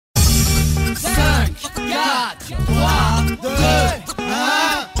5, 4, 3, 2, 1.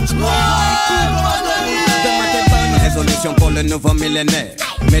 Donne-moi tes bonnes résolutions pour le nouveau millénaire.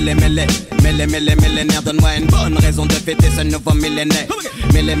 Millénaire, donne-moi une bonne raison de fêter ce nouveau millénaire.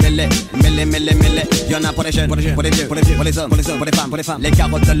 Y'en a pour les jeunes, pour les vieux, pour les hommes, pour les femmes. Les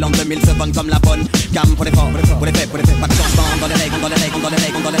carottes de l'an 2000 se vendent comme la bonne gamme pour les forts, pour les faits. Pas de changement dans les règles, dans les règles, dans les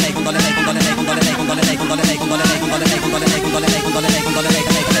règles, dans les règles, dans les règles, dans les règles, dans les règles, dans les règles, dans les règles, dans les règles, dans les règles, dans les règles, dans les règles, dans les règles, dans les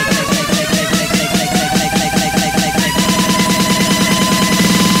règles,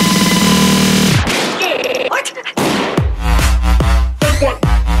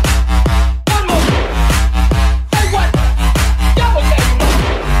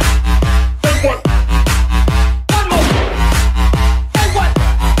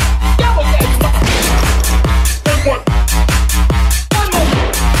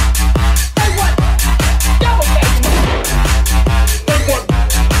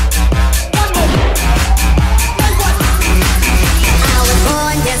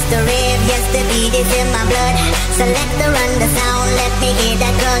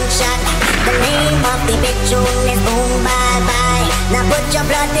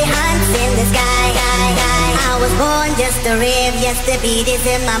 the beat is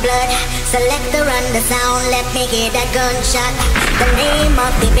in my blood. Select the run, the sound, let me hear that gunshot. The name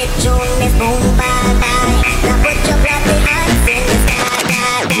of the big tune is boom, bye, bye. Now put your bloody hands in the sky.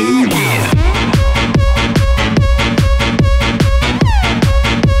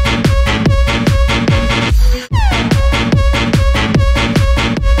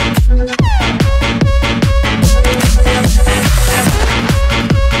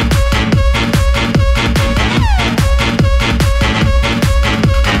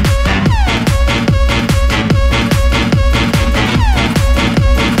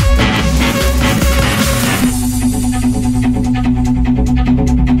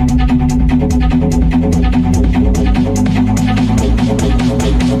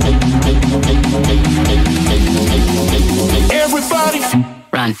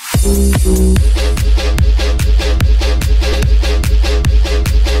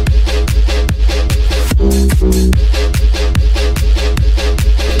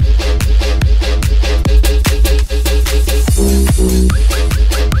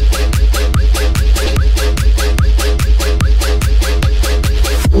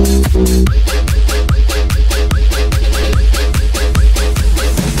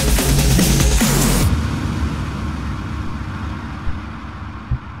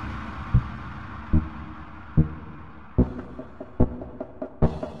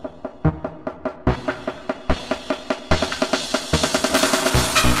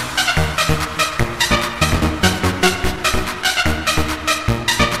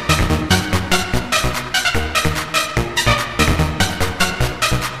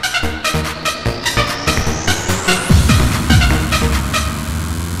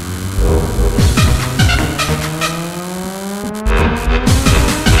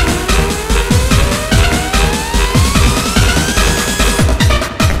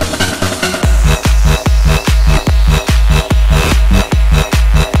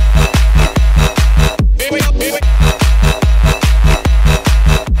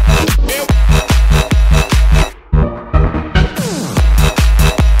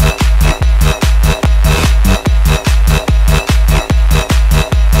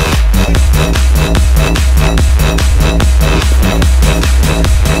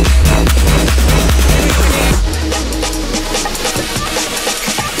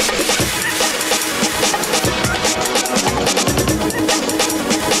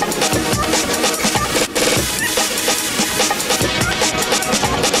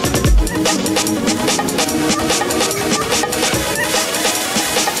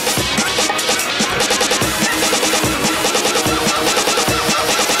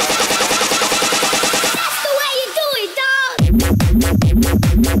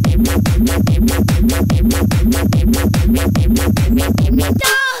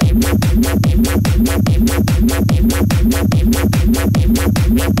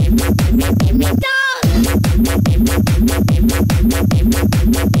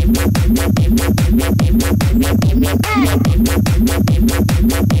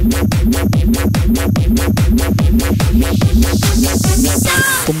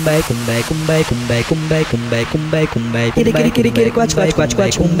 Kitty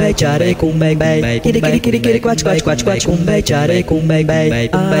quatch kumbay chare kumbay bay. Kitty quatch kumbay chare kumbay bay.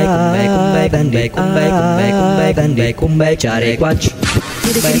 Kumbay kumbay chare quatch.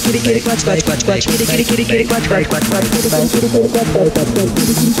 Kitty quatch kitty quatch.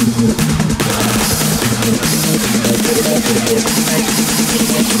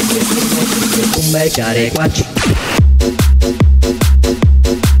 Kumbeciare quaci.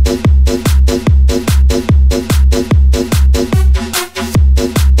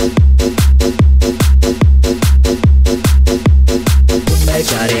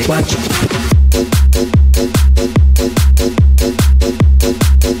 Kumbeciare quaci.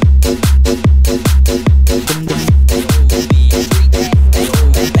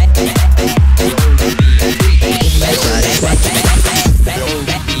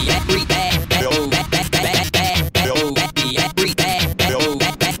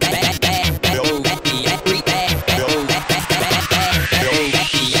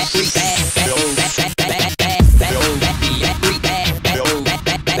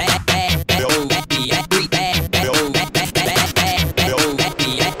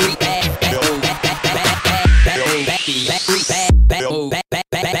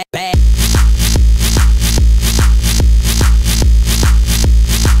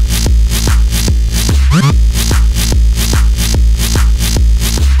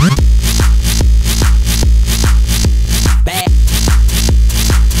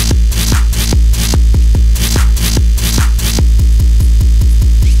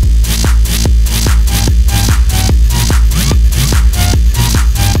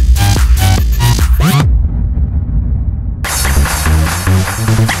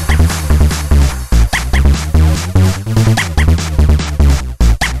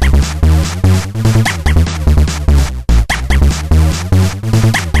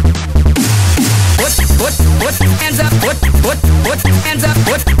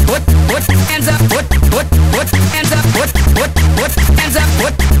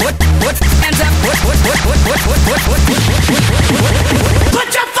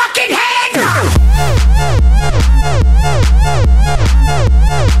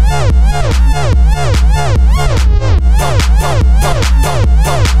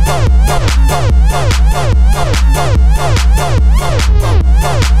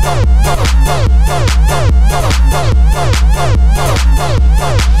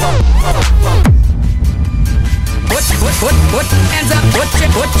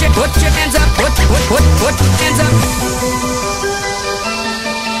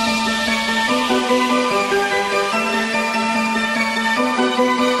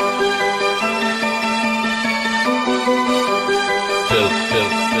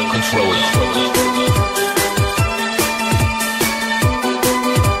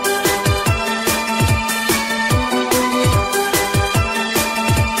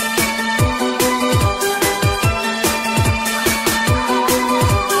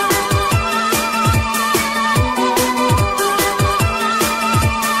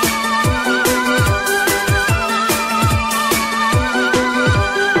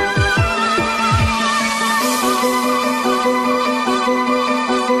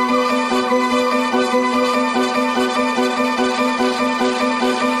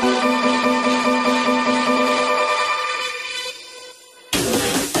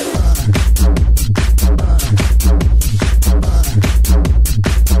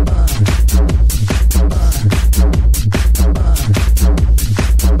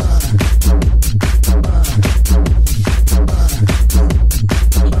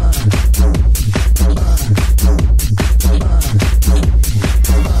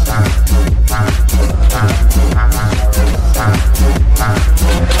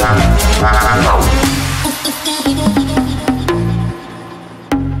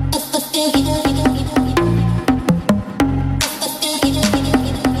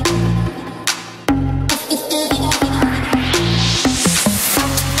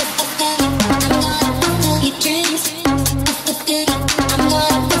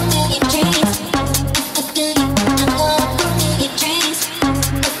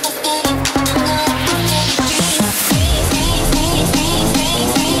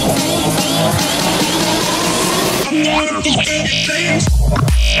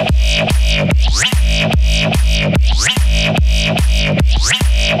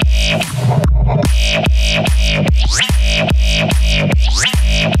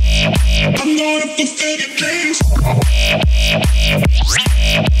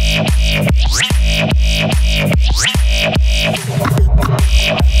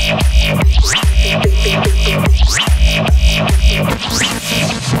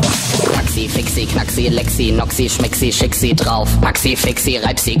 Schmeck sie, schick sie drauf. Pack sie, fix sie,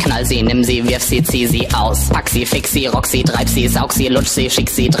 reib sie, knall sie, nimm sie, wirf sie, zieh sie aus. Pack sie, fix sie, rock sie, treib sie, saug sie, lutsch sie, schick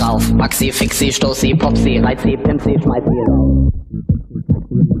sie drauf. Pack sie, fix sie, stoß sie, pop sie, reiz sie, pimp sie, schmeiß sie raus.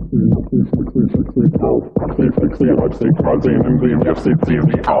 Reib sie, knall sie, nimm sie, wirf sie, zieh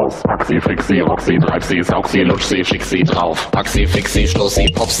sie aus. Pack sie, fix sie, rock sie, treib sie, saug sie, lutsch sie, schick sie drauf. Pack sie, fix sie, stoß sie,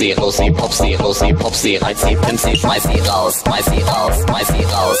 pop sie, los sie, pop sie, los sie, pop sie, reiz sie, pimp sie, schmeiß sie raus, schmeiß sie raus, schmeiß sie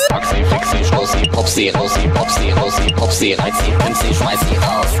raus. Pack sie, fix sie, stoß sie, pop sie, los sie, pop sie, los sie, pop sie, reiz sie, pimp sie, schmeiß sie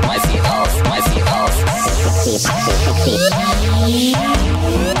raus, schmeiß sie raus, schmeiß sie raus.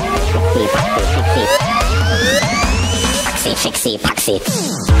 Pack sie, pack sie.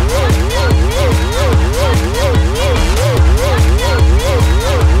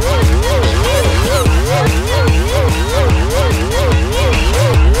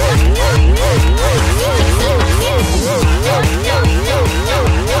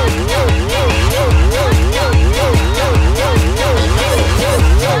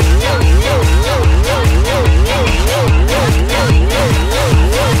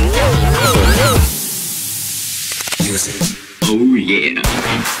 Oh yeah.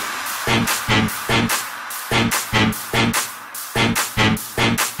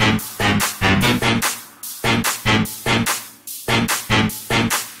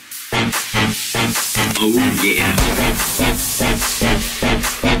 Oh yeah.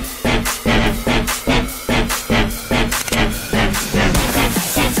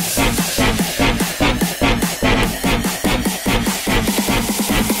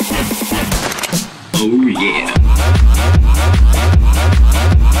 Oh yeah.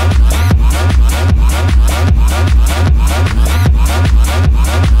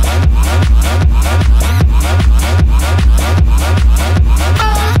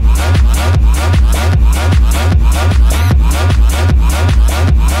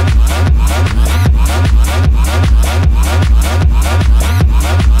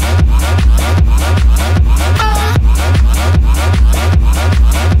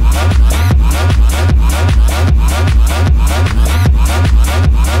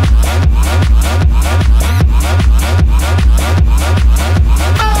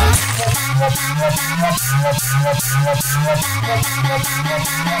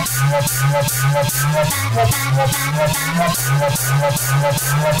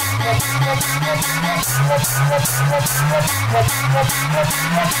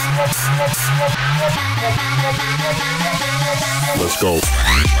 Let's go.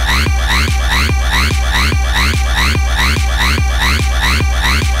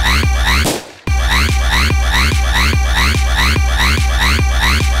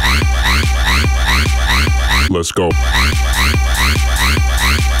 Let's go.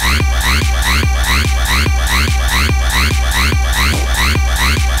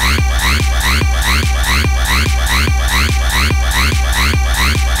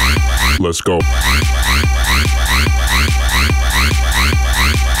 Let's go.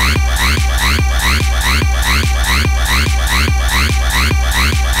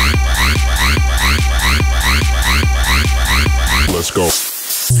 Let's go.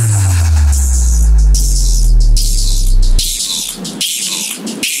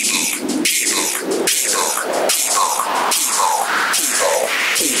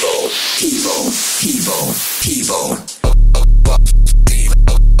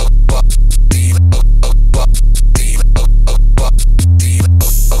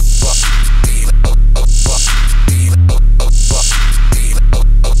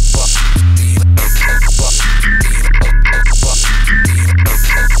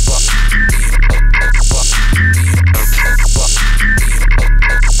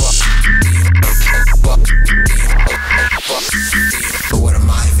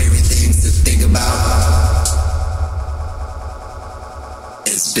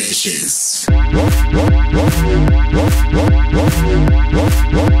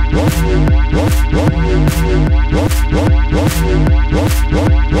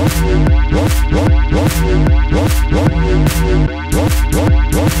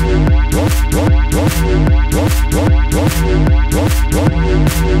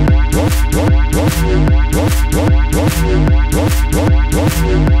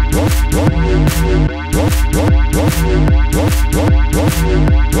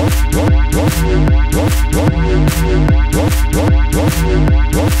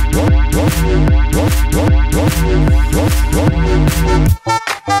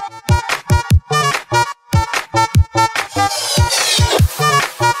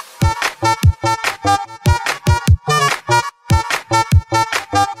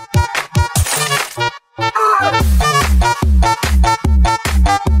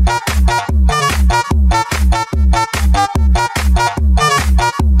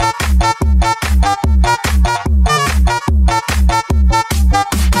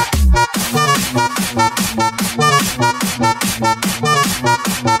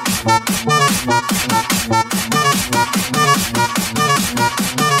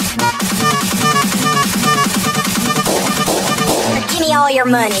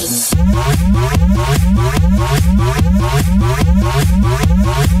 money.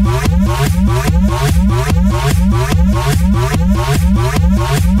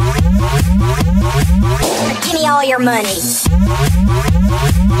 Give me all your money.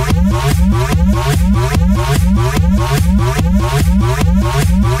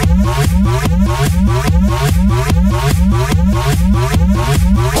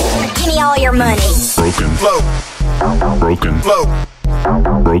 Give me all your money. Broken flow. Broken flow.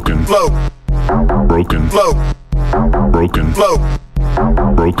 Broken flow. Broken flow. Broken flow.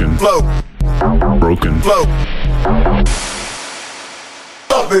 Broken flow. Broken flow.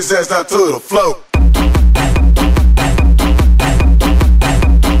 Up his ass down to the flow.